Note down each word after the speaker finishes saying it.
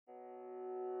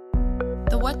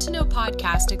What to Know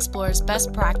podcast explores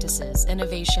best practices,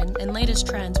 innovation, and latest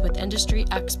trends with industry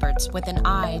experts with an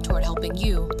eye toward helping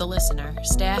you, the listener,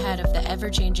 stay ahead of the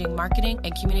ever-changing marketing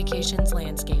and communications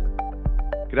landscape.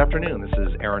 Good afternoon. This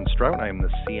is Aaron Strout. I am the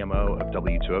CMO of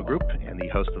W2O Group and the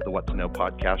host of the What to Know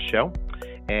podcast show.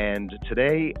 And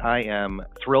today I am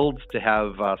thrilled to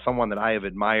have someone that I have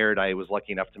admired. I was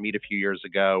lucky enough to meet a few years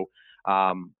ago.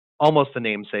 Almost a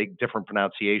namesake, different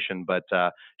pronunciation, but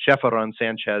Chef Aarón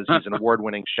Sánchez. He's an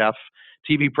award-winning chef,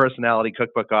 TV personality,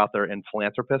 cookbook author, and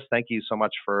philanthropist. Thank you so much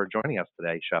for joining us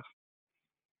today, Chef.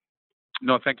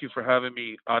 No, thank you for having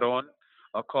me, Aarón.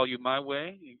 I'll call you my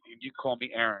way. You call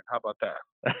me Aaron. How about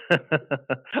that?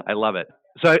 I love it.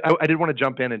 So I did want to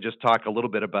jump in and just talk a little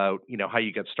bit about, how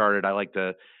you get started. I like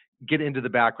to get into the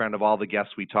background of all the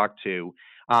guests we talk to.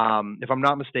 If I'm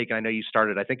not mistaken, I know you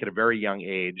started, I think, at a very young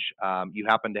age. You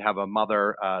happen to have a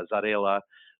mother, Zarela,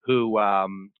 who,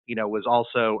 was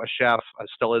also a chef,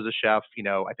 still is a chef.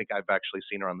 I think I've actually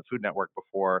seen her on the Food Network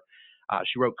before.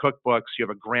 She wrote cookbooks. You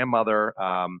have a grandmother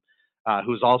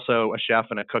who's also a chef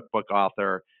and a cookbook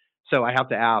author. So I have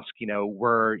to ask,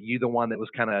 were you the one that was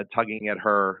kind of tugging at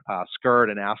her skirt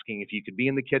and asking if you could be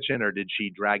in the kitchen, or did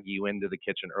she drag you into the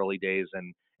kitchen early days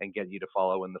and get you to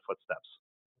follow in the footsteps?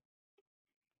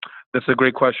 That's a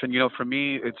great question. For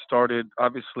me, it started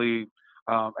obviously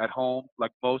at home.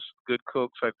 Like most good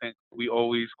cooks, I think we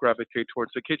always gravitate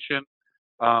towards the kitchen.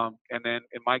 And then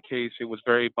in my case, it was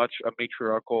very much a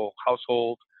matriarchal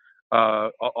household.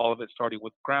 All of it starting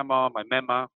with grandma, my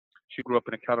mama. She grew up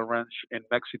in a cattle ranch in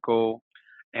Mexico,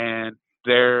 and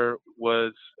there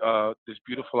was this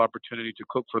beautiful opportunity to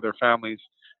cook for their families.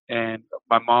 And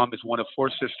my mom is one of four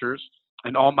sisters,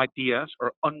 and all my tias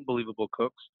are unbelievable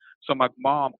cooks. So my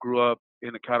mom grew up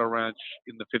in a cattle ranch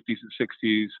in the 50s and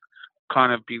 60s,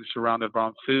 kind of being surrounded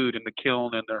around food and the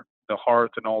kiln and the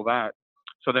hearth and all that.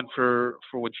 So then for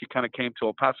when she kind of came to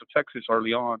El Paso, Texas,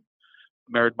 early on,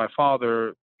 married my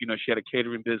father, she had a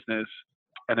catering business,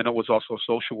 and then it was also a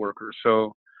social worker.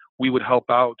 So we would help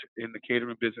out in the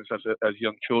catering business as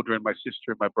young children, my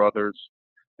sister, my brothers.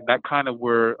 And that kind of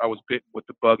where I was bitten with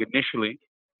the bug initially.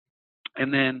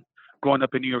 And then growing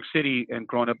up in New York City and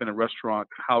growing up in a restaurant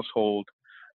household,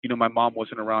 my mom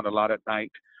wasn't around a lot at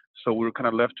night. So we were kind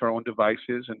of left to our own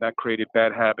devices, and that created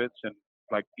bad habits. And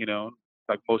like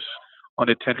most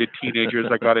unattended teenagers,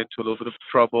 I got into a little bit of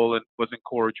trouble and was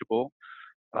incorrigible.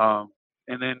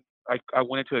 And then I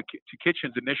went into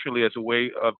kitchens initially as a way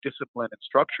of discipline and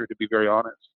structure, to be very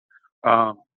honest.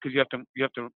 Because you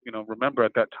have to remember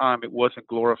at that time it wasn't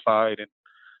glorified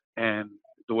and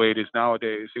the way it is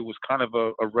nowadays. It was kind of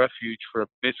a refuge for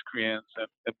miscreants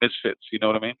and misfits. You know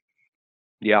what I mean?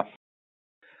 Yeah.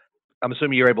 I'm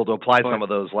assuming you're able to apply some of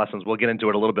those lessons. We'll get into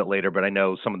it a little bit later, but I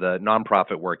know some of the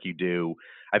nonprofit work you do,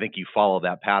 I think you follow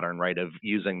that pattern, right, of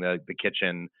using the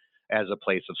kitchen as a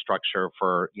place of structure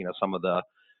for, some of the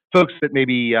folks that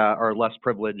maybe are less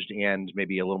privileged and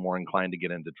maybe a little more inclined to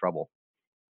get into trouble.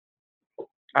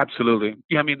 Absolutely.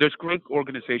 Yeah, I mean, there's great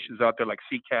organizations out there like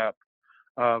CCAP.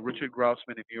 Richard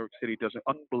Grousman in New York City does an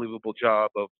unbelievable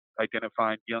job of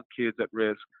identifying young kids at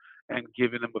risk and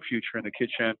giving them a future in the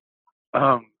kitchen.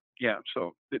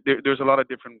 So there's a lot of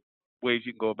different ways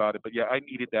you can go about it. But yeah, I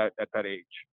needed that at that age.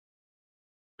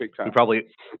 Big time.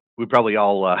 We probably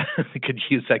all could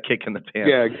use that kick in the pants.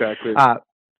 Yeah, exactly.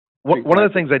 One of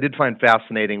the things I did find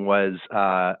fascinating was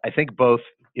I think both,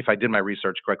 if I did my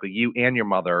research correctly, you and your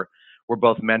mother were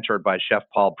both mentored by Chef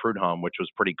Paul Prudhomme, which was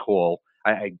pretty cool.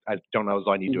 I don't know as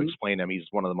I need to explain him. He's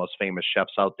one of the most famous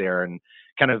chefs out there and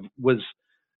kind of was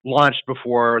launched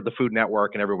before the Food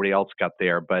Network and everybody else got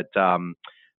there. But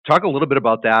talk a little bit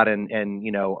about that. And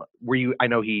were you, I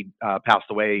know he passed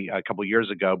away a couple of years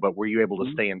ago, but were you able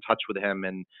to stay in touch with him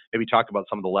and maybe talk about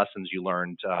some of the lessons you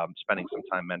learned spending some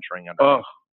time mentoring under him?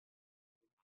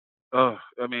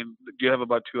 I mean, do you have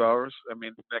about 2 hours? I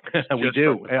mean, we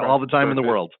do all the time in the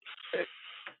world.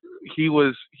 He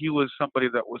was somebody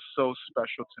that was so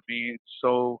special to me,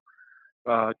 so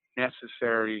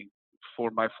necessary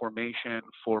for my formation,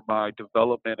 for my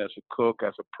development as a cook,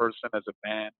 as a person, as a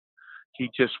man. He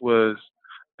just was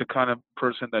the kind of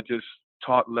person that just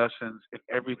taught lessons in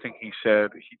everything he said.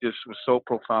 He just was so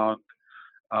profound.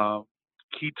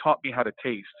 He taught me how to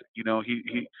taste.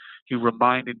 He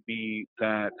reminded me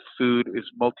that food is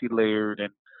multi-layered,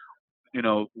 and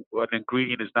an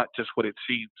ingredient is not just what it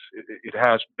seems. It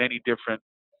has many different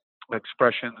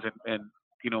expressions, and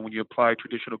when you apply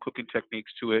traditional cooking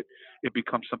techniques to it, it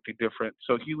becomes something different.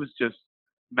 So he was just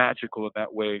magical in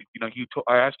that way.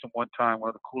 I asked him one time, one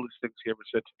of the coolest things he ever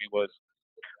said to me was,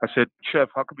 I said, "Chef,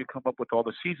 how come you come up with all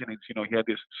the seasonings?" He had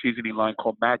this seasoning line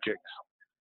called Magics.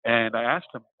 And I asked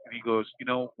him, And he goes,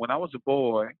 when I was a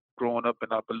boy growing up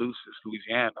in Opelousas,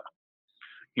 Louisiana,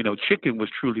 chicken was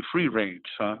truly free range,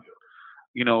 son.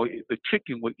 The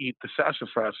chicken would eat the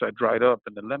sassafras that dried up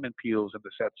and the lemon peels and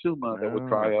the satsuma that would Oh,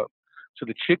 dry up. So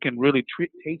the chicken really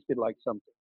tasted like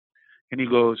something. And he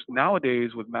goes,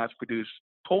 nowadays with mass produced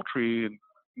poultry and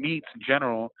meats in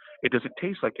general, it doesn't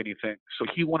taste like anything. So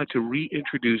he wanted to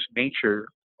reintroduce nature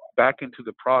back into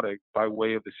the product by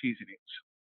way of the seasonings.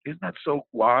 Isn't that so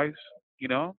wise, you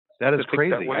know, that is to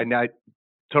think that crazy. way? I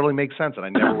totally makes sense, and I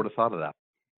never would have thought of that.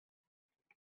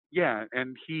 Yeah,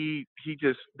 and he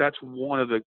just that's one of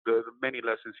the many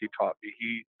lessons he taught me.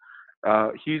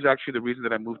 He's actually the reason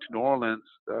that I moved to New Orleans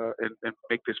and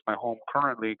make this my home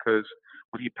currently. Because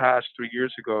when he passed 3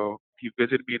 years ago, he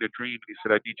visited me in a dream. And he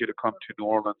said, "I need you to come to New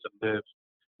Orleans and live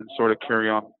and sort of carry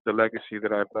on the legacy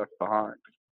that I've left behind."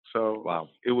 So Wow.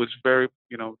 it was very,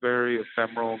 very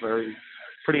ephemeral, very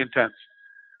pretty intense.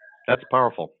 That's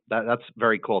powerful. That's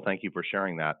very cool. Thank you for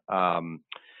sharing that.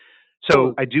 So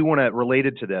Cool. I do want to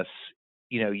related to this.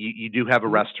 You do have a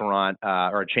Mhm. restaurant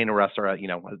or a chain of restaurant.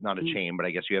 Not a Mhm. chain, but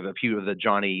I guess you have a few of the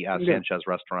Johnny Yeah. Sanchez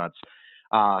restaurants.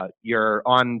 You're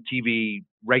on TV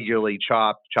regularly.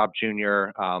 Chop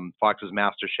Junior, Fox's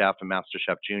Master Chef, and Master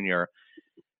Chef Junior.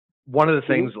 One of the Mhm.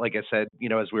 things, like I said,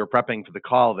 as we were prepping for the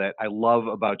call, that I love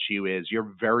about you is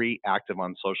you're very active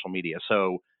on social media.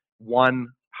 So, one,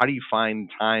 how do you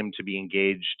find time to be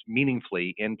engaged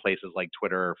meaningfully in places like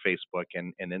Twitter, Facebook,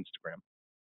 and Instagram?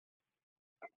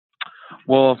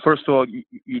 Well, first of all,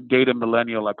 you date a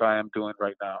millennial like I am doing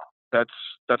right now. That's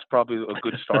that's probably a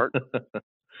good start.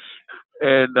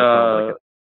 And That sounds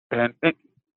like it.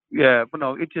 yeah, but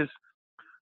no, it just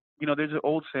there's an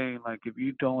old saying like if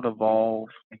you don't evolve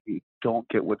and you don't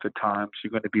get with the times, you're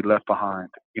going to be left behind.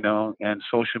 And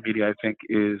social media I think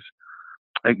is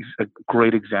a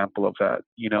great example of that.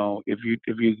 If you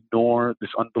ignore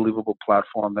this unbelievable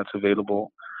platform that's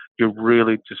available, you're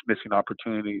really just missing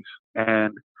opportunities.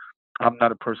 And I'm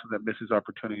not a person that misses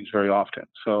opportunities very often.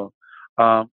 So,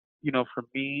 for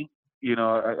me,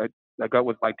 I got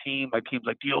with my team. My team's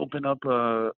like, do you open up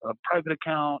a private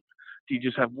account? Do you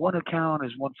just have one account?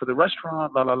 Is one for the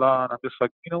restaurant? La la la. And I'm just like,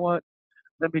 you know what?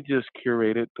 Let me just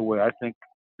curate it the way I think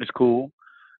is cool.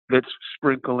 Let's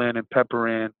sprinkle in and pepper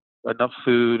in enough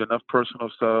food, enough personal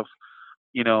stuff.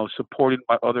 Supporting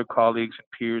my other colleagues and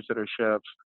peers that are chefs,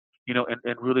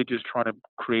 and really just trying to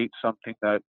create something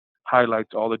that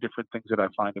highlights all the different things that I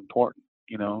find important,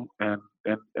 and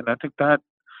I think that,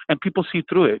 and people see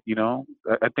through it,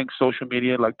 I think social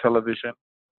media, like television,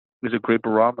 is a great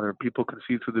barometer. People can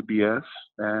see through the BS,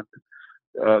 and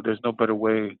there's no better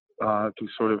way to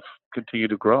sort of continue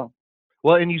to grow.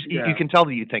 Well, and you Yeah. can tell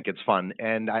that you think it's fun,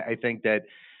 and I think that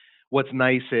what's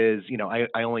nice is,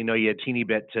 I only know you a teeny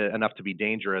bit to enough to be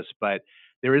dangerous, but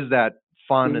there is that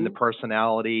fun and the Hmm.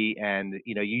 personality, and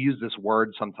you use this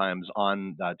word sometimes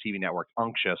on the TV network,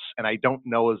 unctuous, and I don't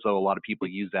know as though a lot of people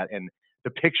use that. And the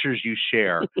pictures you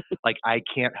share, like I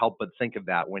can't help but think of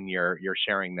that when you're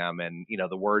sharing them, and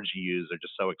the words you use are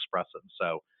just so expressive.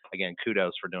 So again,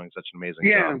 kudos for doing such an amazing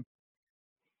job. Yeah.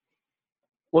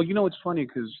 Well, it's funny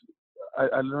because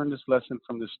I learned this lesson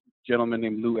from this gentleman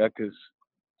named Lou Eckes,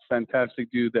 fantastic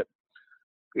dude that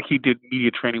he did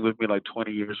media training with me like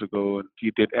 20 years ago, and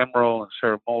he did Emerald and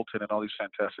Sarah Moulton and all these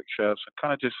fantastic chefs, and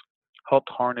kind of just helped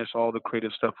harness all the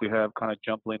creative stuff we have kind of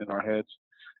jumbling in our heads.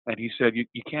 And he said,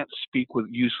 you can't speak with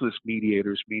useless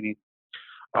mediators, meaning,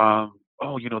 oh,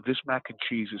 this mac and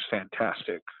cheese is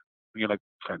fantastic. And you're like,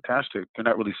 fantastic. You're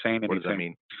not really saying What does that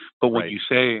anything. mean? But when Right. you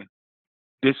say,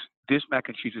 this this mac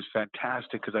and cheese is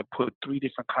fantastic because I put three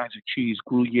different kinds of cheese,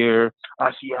 Gruyere,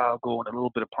 Asiago, and a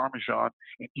little bit of Parmesan,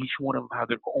 and each one of them have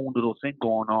their own little thing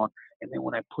going on. And then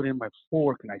when I put in my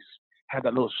fork and I have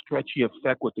that little stretchy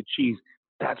effect with the cheese,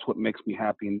 that's what makes me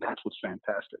happy, and that's what's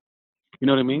fantastic. You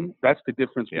know what I Mm. mean? That's the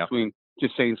difference Yeah. between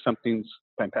just saying something's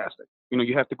fantastic.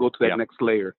 You have to go to that Yeah. next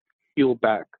layer, peel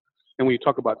back. And when you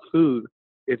talk about food,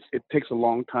 it takes a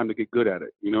long time to get good at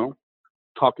it.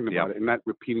 Talking Yeah. about it and not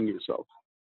repeating yourself.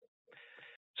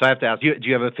 So I have to ask, do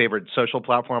you have a favorite social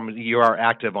platform? You are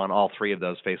active on all three of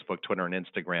those: Facebook, Twitter, and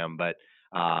Instagram. But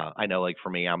I know, like for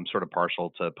me, I'm sort of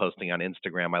partial to posting on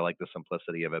Instagram. I like the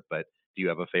simplicity of it. But do you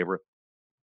have a favorite?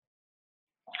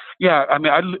 Yeah, I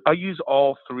mean, I use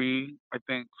all three. I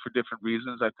think for different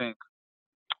reasons. I think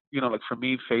like for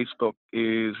me, Facebook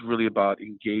is really about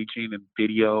engaging in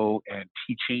video and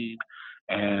teaching,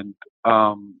 and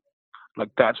like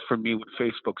that's for me what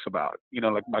Facebook's about.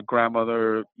 Like my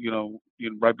grandmother,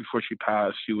 right before she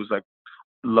passed, she was like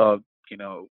loved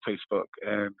Facebook,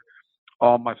 and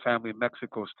all my family in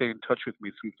Mexico stay in touch with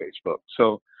me through Facebook.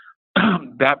 So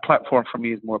that platform for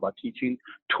me is more about teaching.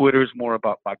 Twitter's more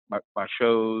about my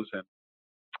shows and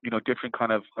different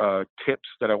kind of tips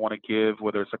that I want to give,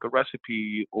 whether it's like a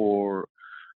recipe or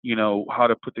how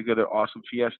to put together awesome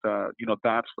fiesta.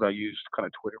 That's what I use kind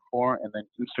of Twitter for, and then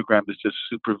Instagram is just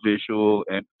super visual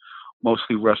and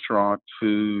mostly restaurant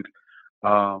food,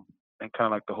 and kind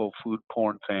of like the whole food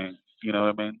porn thing. You know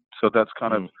what I mean? So that's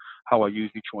kind of Mm. how I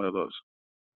use each one of those.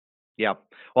 Yeah.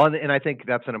 Well, and I think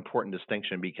that's an important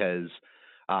distinction because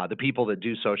the people that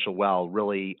do social well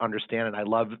really understand it. I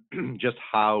love just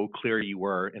how clear you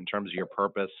were in terms of your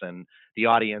purpose and the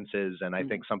audiences. And I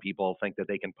think Mhm. some people think that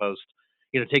they can post,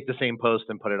 take the same post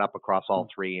and put it up across all Mhm.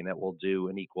 three, and it will do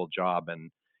an equal job. And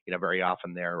very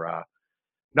often they're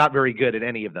not very good at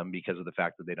any of them because of the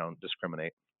fact that they don't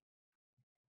discriminate.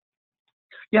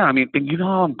 Yeah, I mean, and you know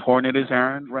how important it is,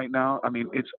 Aaron, right now? I mean,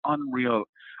 it's unreal.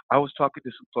 I was talking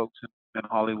to some folks in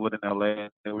Hollywood and LA,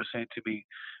 and they were saying to me,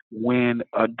 when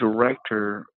a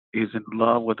director is in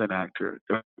love with an actor,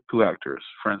 there are two actors,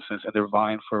 for instance, and they're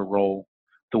vying for a role,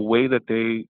 the way that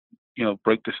they,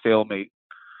 break the stalemate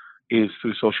is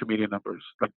through social media numbers.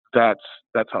 Like that's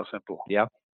how simple. Yeah.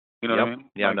 You know what Yep. I mean?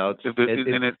 Yeah. Like No,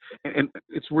 and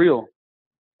it's real.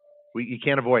 you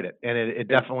can't avoid it, and it And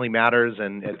definitely matters.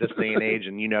 And at this day and age,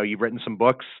 and you've written some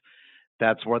books.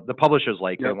 That's what the publishers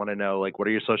like. They yep, want to know, like, what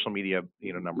are your social media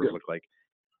numbers yep, look like.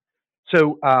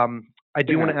 So I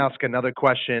do want yeah. to ask another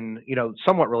question,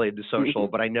 somewhat related to social,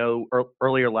 Hmm. but I know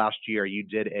earlier last year you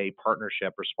did a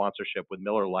partnership or sponsorship with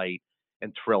Miller Lite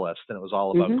and Thrillist, and it was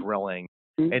all about Hmm. grilling.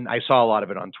 And I saw a lot of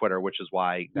it on Twitter, which is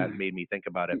why that made me think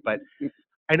about it. But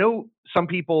I know some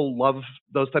people love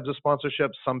those types of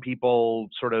sponsorships. Some people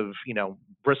sort of,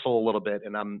 bristle a little bit,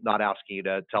 and I'm not asking you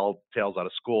to tell tales out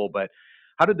of school, but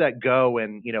how did that go?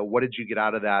 And, what did you get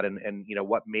out of that? And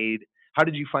how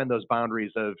did you find those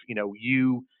boundaries of,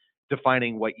 you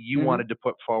defining what you Hmm. wanted to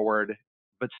put forward,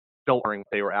 but still honoring what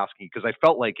they were asking? Because I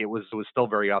felt like it was still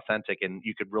very authentic and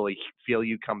you could really feel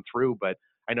you come through, but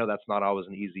I know that's not always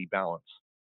an easy balance.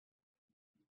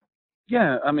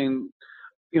 Yeah, I mean,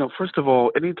 first of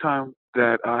all, anytime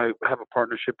that I have a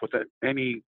partnership with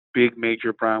any big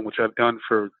major brand, which I've done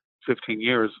for 15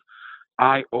 years,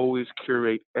 I always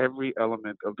curate every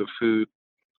element of the food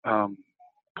um,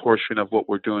 portion of what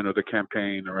we're doing or the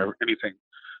campaign or anything.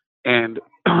 And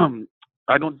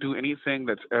I don't do anything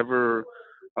that's ever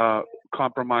uh,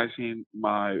 compromising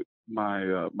my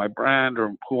brand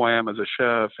or who I am as a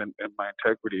chef and my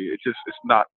integrity.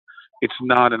 It's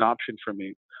not an option for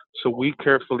me. So we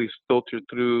carefully filter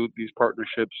through these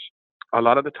partnerships. A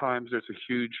lot of the times, there's a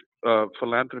huge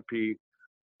philanthropy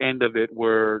end of it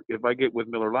where if I get with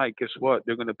Miller Lite, guess what?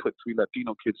 They're going to put three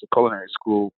Latino kids to culinary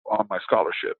school on my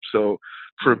scholarship. So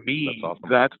for That's me, awesome.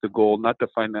 that's the goal, not the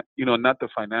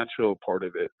financial part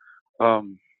of it.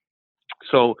 Um,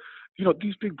 so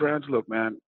these big brands, look,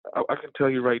 man, I can tell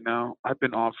you right now, I've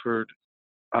been offered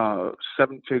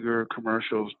seven-figure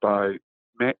commercials by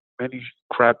many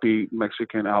crappy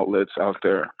Mexican outlets out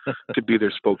there to be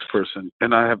their spokesperson,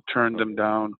 and I have turned them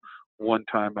down one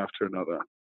time after another.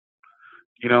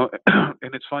 And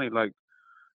it's funny, like,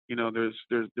 there's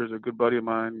a good buddy of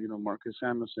mine, Marcus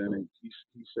Samuelson, and he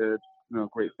said,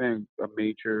 great thing, a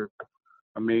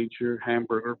major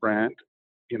hamburger brand,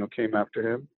 came after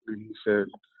him, and he said,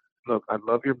 look, I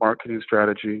love your marketing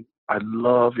strategy, I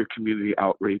love your community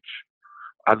outreach,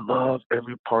 I love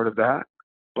every part of that,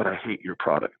 but I hate your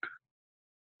product.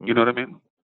 You know Hmm. what I mean?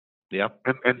 Yeah.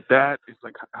 And that is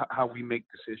like how we make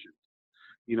decisions,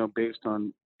 based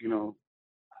on, do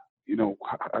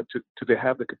they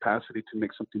have the capacity to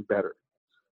make something better?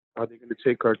 Are they going to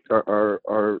take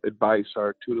our advice,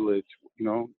 our tutelage,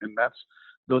 And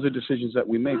those are decisions that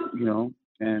we make.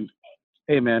 And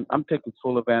hey, man, I'm taking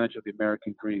full advantage of the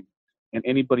American dream, and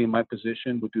anybody in my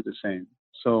position would do the same.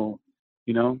 So,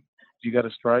 you know, you got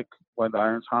to strike while the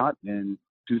iron's hot and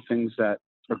do things that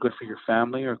are good for your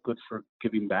family or good for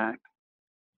giving back.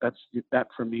 That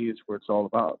for me is where it's all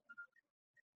about.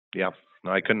 Yeah,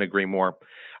 no, I couldn't agree more.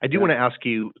 I do Yeah. want to ask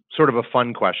you sort of a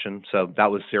fun question. So that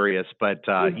was serious, but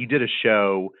Yeah. you did a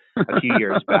show a few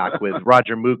years back with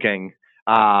Roger Mooking,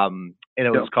 and it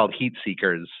was Yep. called Heat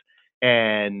Seekers.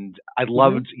 And I Mhm.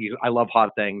 loved you. I love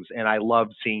hot things, and I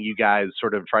loved seeing you guys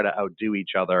sort of try to outdo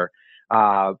each other.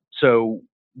 So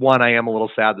one, I am a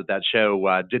little sad that that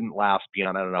show didn't last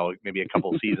beyond, I don't know, maybe a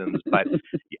couple seasons. But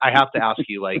I have to ask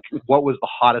you, like, what was the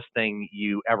hottest thing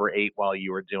you ever ate while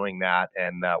you were doing that,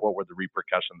 and what were the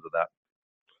repercussions of that?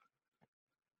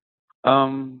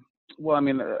 Um. Well, I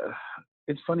mean,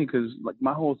 it's funny because like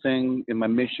my whole thing and my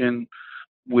mission.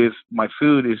 with my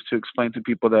food is to explain to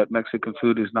people that Mexican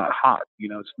food is not hot.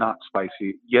 It's not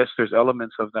spicy. Yes, there's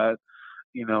elements of that,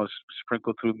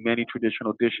 sprinkled through many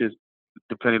traditional dishes,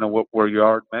 depending on where you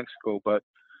are in Mexico. But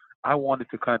I wanted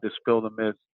to kind of dispel the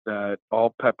myth that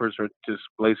all peppers are just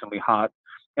blazingly hot,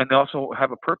 and they also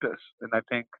have a purpose. And I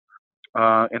think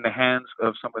in the hands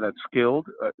of someone that's skilled,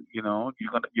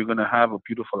 you're gonna have a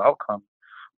beautiful outcome.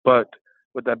 But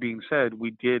with that being said,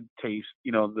 we did taste,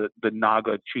 the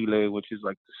Naga chile, which is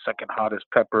like the second hottest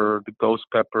pepper, the ghost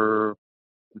pepper.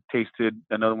 We tasted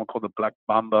another one called the Black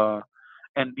Bamba,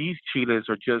 and these chiles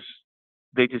are just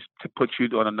they just to put you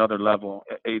on another level.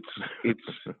 It's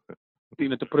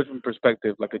to put it in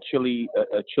perspective, like a chili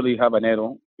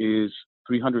habanero is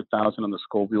 300,000 on the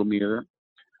Scoville meter.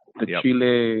 The Yep.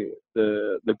 chile,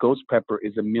 the ghost pepper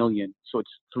is a million, so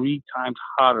it's three times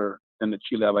hotter than the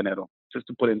chile habanero. Just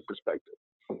to put it in perspective,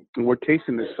 and we're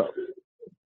tasting this stuff.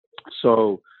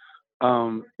 So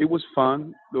it was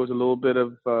fun. There was a little bit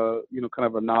of kind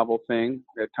of a novel thing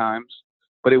at times,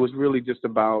 but it was really just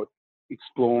about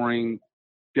exploring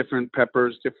different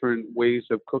peppers, different ways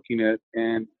of cooking it,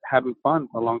 and having fun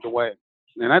along the way.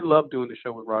 And I love doing the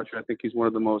show with Roger. I think he's one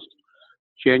of the most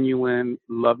genuine,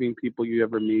 loving people you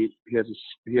ever meet. He has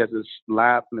this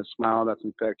laugh and a smile that's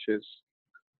infectious.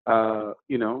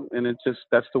 And it's just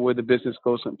that's the way the business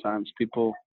goes sometimes.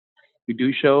 People we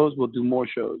do shows, we'll do more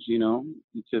shows.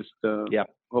 It's just Yeah.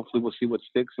 hopefully we'll see what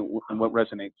sticks and what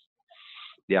resonates.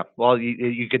 Yeah. Well,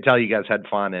 you could tell you guys had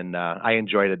fun, and I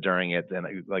enjoyed it during it. And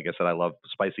like I said, I love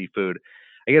spicy food.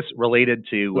 I guess related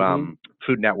to Mhm.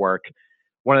 Food Network,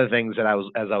 one of the things that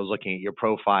as I was looking at your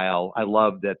profile, I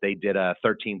love that they did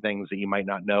 13 things that you might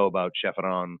not know about Chef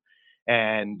Aarón.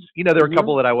 And there were a Mhm.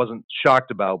 couple that I wasn't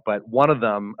shocked about, but one of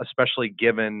them, especially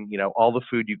given all the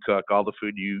food you cook, all the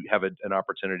food you have an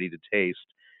opportunity to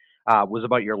taste, was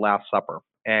about your Last Supper.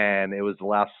 And it was the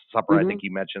Last Supper, I think Mhm.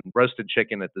 you mentioned roasted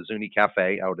chicken at the Zuni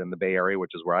Cafe out in the Bay Area,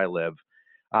 which is where I live.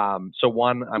 So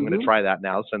one, I'm going to Mhm. try that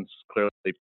now since clearly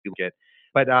you like it.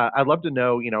 But I'd love to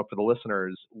know, for the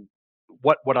listeners,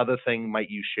 what other thing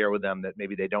might you share with them that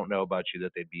maybe they don't know about you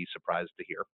that they'd be surprised to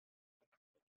hear?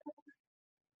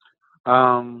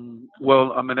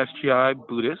 Well, I'm an SGI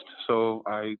Buddhist, so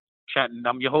I chant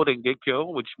Nam Myoho Renge Kyo,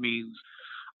 which means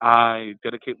I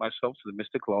dedicate myself to the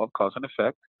mystic law of cause and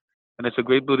effect. And it's a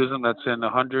great Buddhism that's in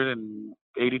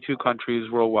 182 countries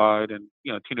worldwide. And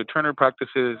Tina Turner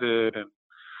practices it, and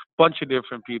a bunch of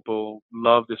different people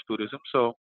love this Buddhism.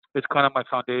 So it's kind of my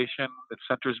foundation. It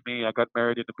centers me. I got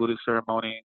married in the Buddhist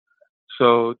ceremony.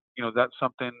 So, that's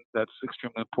something that's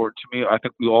extremely important to me. I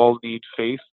think we all need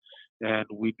faith, and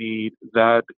we need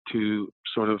that to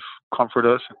sort of comfort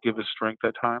us and give us strength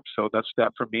at times. So that's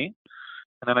that for me.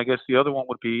 And then I guess the other one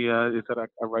would be is that I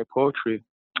write poetry.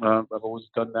 I've always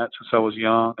done that since I was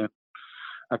young, and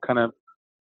I kind of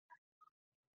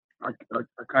I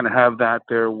kind of have that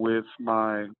there with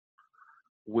my uh,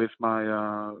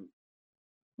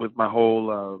 with my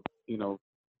whole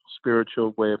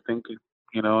spiritual way of thinking,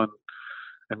 and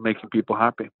making people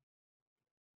happy.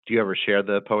 Do you ever share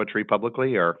the poetry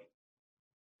publicly, or?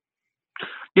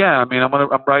 Yeah, I mean, I'm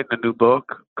writing a new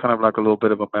book, kind of like a little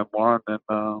bit of a memoir, and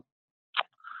then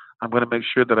I'm gonna make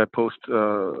sure that I post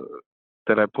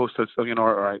it, so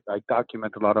or I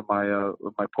document a lot of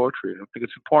my poetry. I think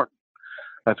it's important.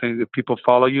 I think if people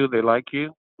follow you, they like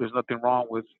you. There's nothing wrong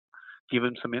with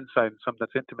giving some insight and something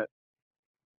that's intimate.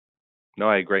 No,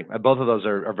 I agree. Both of those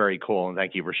are very cool, and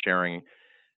thank you for sharing.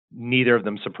 Neither of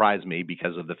them surprise me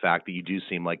because of the fact that you do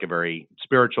seem like a very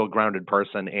spiritual, grounded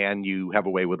person, and you have a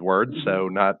way with words. Hmm. So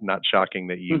not shocking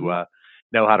that you Hmm.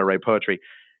 know how to write poetry.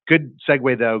 Good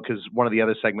segue though, because one of the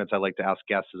other segments I like to ask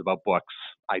guests is about books.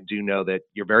 I do know that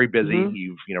you're very busy. Hmm.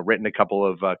 You've written a couple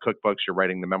of cookbooks. You're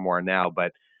writing the memoir now,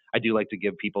 but I do like to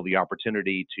give people the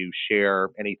opportunity to share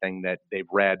anything that they've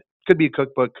read. Could be a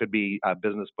cookbook, could be a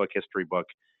business book, history book,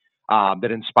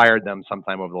 that inspired them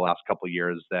sometime over the last couple of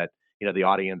years that the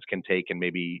audience can take and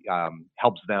maybe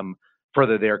helps them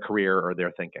further their career or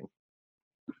their thinking.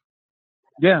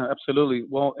 Yeah, absolutely.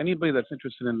 Well, anybody that's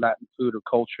interested in Latin food or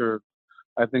culture,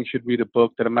 I think should read a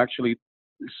book that I'm actually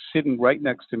sitting right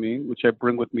next to me, which I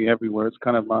bring with me everywhere. It's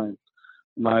kind of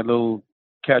my little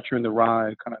catcher in the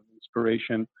rye kind of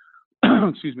inspiration.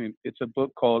 Excuse me. It's a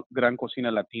book called Gran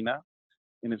Cocina Latina,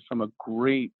 and it's from a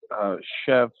great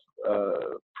chef,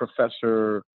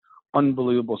 professor,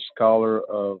 unbelievable scholar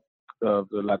of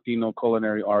the Latino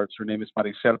culinary arts. Her name is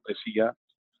Maricel Presilla.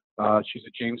 She's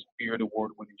a James Beard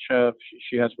Award-winning chef.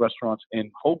 She has restaurants in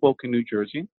Hoboken, New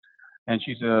Jersey, and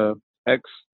she's a ex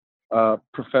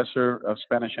professor of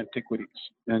Spanish antiquities.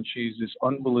 And she's this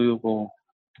unbelievable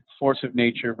force of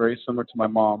nature, very similar to my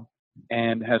mom.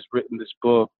 and has written this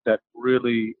book that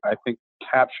really, I think,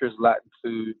 captures Latin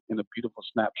food in a beautiful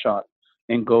snapshot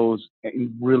and goes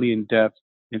really in depth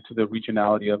into the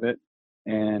regionality of it.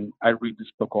 And I read this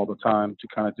book all the time to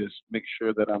kind of just make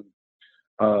sure that I'm,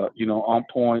 on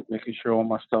point, making sure all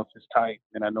my stuff is tight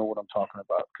and I know what I'm talking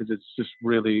about, because it's just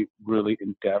really, really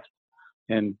in depth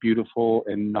and beautiful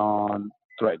and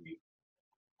non-threatening.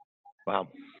 Wow.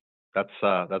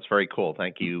 That's very cool.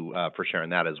 Thank you for sharing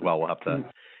that as well. We'll have to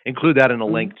include that in a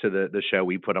link to the show.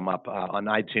 We put them up on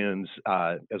iTunes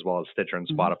as well as Stitcher and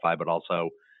Spotify, but also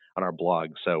on our blog.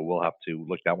 So we'll have to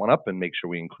look that one up and make sure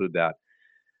we include that.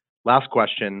 Last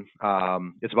question.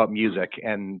 It's about music,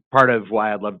 and part of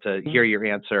why I'd love to hear your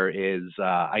answer is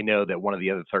I know that one of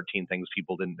the other 13 things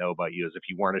people didn't know about you is if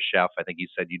you weren't a chef, I think you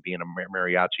said you'd be in a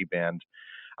mariachi band.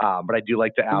 But I do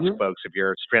like to ask folks, if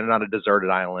you're stranded on a deserted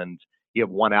island, you have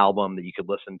one album that you could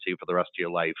listen to for the rest of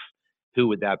your life, who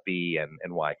would that be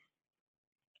and why?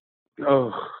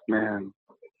 Oh, man.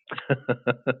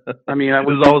 I mean,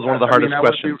 this is always one of the hardest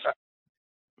questions.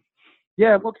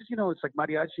 Yeah, well, because, it's like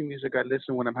mariachi music I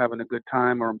listen when I'm having a good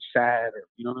time or I'm sad, or,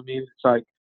 you know what I mean? It's like,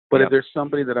 but if there's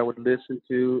somebody that I would listen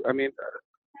to, I mean,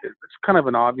 it's kind of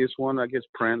an obvious one, I guess,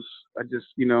 Prince. I just,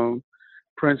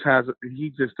 Prince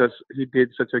he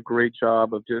did such a great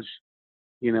job of just,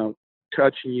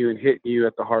 touching you and hitting you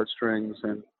at the heartstrings.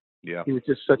 And he was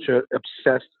just such an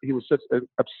obsessed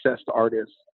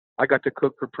artist. I got to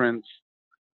cook for Prince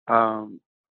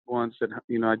once, and,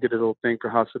 I did a little thing for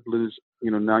House of Blues,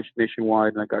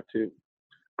 nationwide, and I got to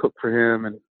cook for him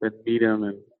and meet him,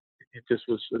 and it just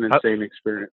was an insane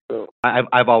experience. So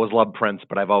I've always loved Prince,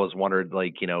 but I've always wondered,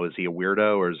 like, is he a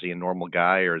weirdo, or is he a normal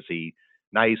guy, or is he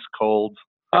nice, cold?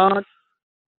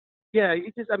 Yeah,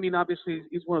 obviously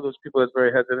he's one of those people that's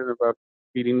very hesitant about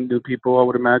meeting new people, I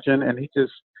would imagine, and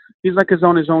he's like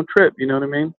on his own trip, you know what I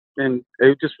mean? And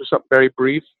it just was something very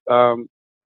brief.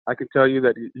 I can tell you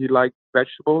that he liked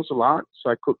vegetables a lot,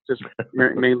 so I cooked just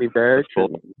mainly veg,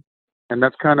 and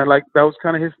that was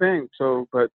kind of his thing. So,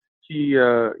 but he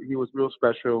was real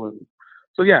special, and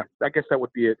so yeah, I guess that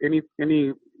would be it. Any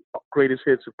greatest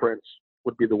hits of Prince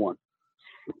would be the one.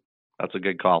 That's a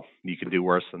good call. You can do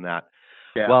worse than that.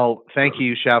 Yeah. Well, thank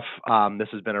you, Chef. This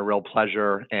has been a real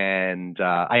pleasure, and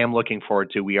I am looking forward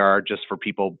to, we are, just for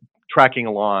people tracking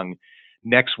along,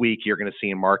 next week you're going to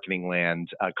see in Marketing Land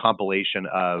a compilation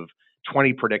of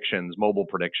 20 predictions, mobile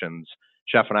predictions.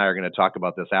 Chef and I are going to talk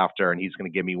about this after, and he's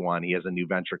going to give me one. He has a new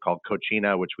venture called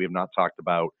Cochina, which we have not talked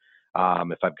about.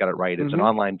 If I've got it right, it's an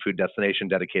online food destination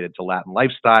dedicated to Latin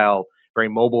lifestyle, very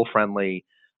mobile friendly.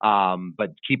 But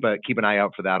keep an eye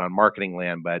out for that on Marketing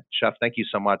Land. But Chef, thank you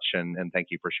so much, and thank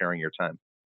you for sharing your time.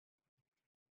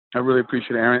 I really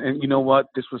appreciate it, Aaron. And you know what?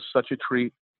 This was such a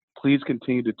treat. Please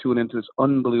continue to tune into this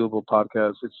unbelievable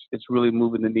podcast. It's really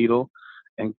moving the needle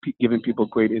and giving people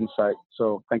great insight.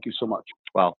 So thank you so much.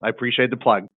 Well, I appreciate the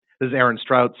plug. This is Aaron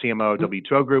Strout, CMO of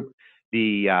W2O Group,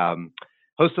 the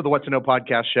host of the What to Know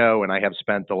podcast show, and I have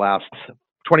spent the last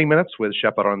 20 minutes with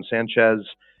Chef Aarón Sánchez.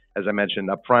 As I mentioned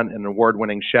up front, an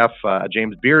award-winning chef, a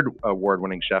James Beard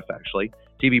award-winning chef, actually,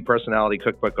 TV personality,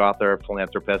 cookbook author,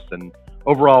 philanthropist, and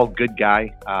overall good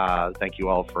guy. Thank you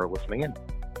all for listening in.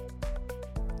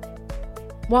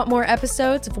 Want more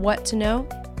episodes of What to Know?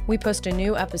 We post a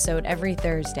new episode every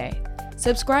Thursday.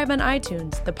 Subscribe on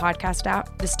iTunes, the podcast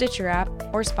app, the Stitcher app,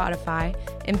 or Spotify,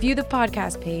 and view the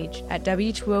podcast page at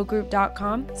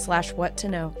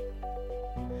w2ogroup.com/whattoknow.